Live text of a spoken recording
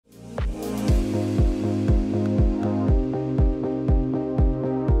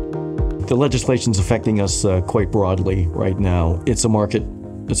The legislation is affecting us quite broadly right now. It's a market,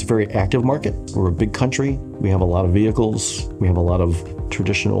 it's a very active market. We're a big country. We have a lot of vehicles. We have a lot of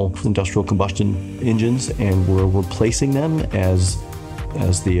traditional industrial combustion engines, and we're replacing them as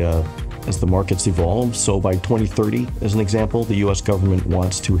the markets evolve. So by 2030, as an example, the U.S. government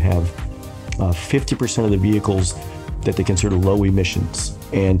wants to have 50% of the vehicles that they consider low emissions.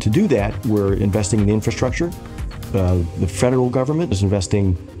 And to do that, we're investing in infrastructure. The federal government is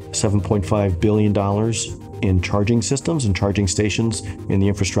investing $7.5 billion in charging systems and charging stations in the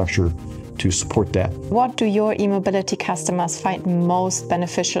infrastructure to support that. What do your e-mobility customers find most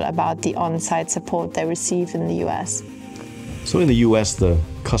beneficial about the on-site support they receive in the U.S.? So in the U.S., the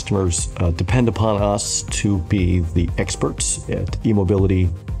customers depend upon us to be the experts at e-mobility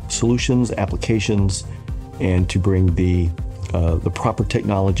solutions, applications, and to bring the proper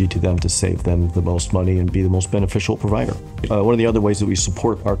technology to them to save them the most money and be the most beneficial provider. One of the other ways that we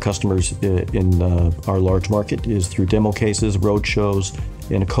support our customers in our large market is through demo cases, road shows,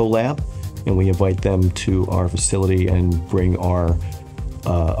 and a CoLab, and we invite them to our facility and bring our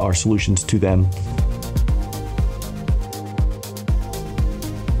solutions to them.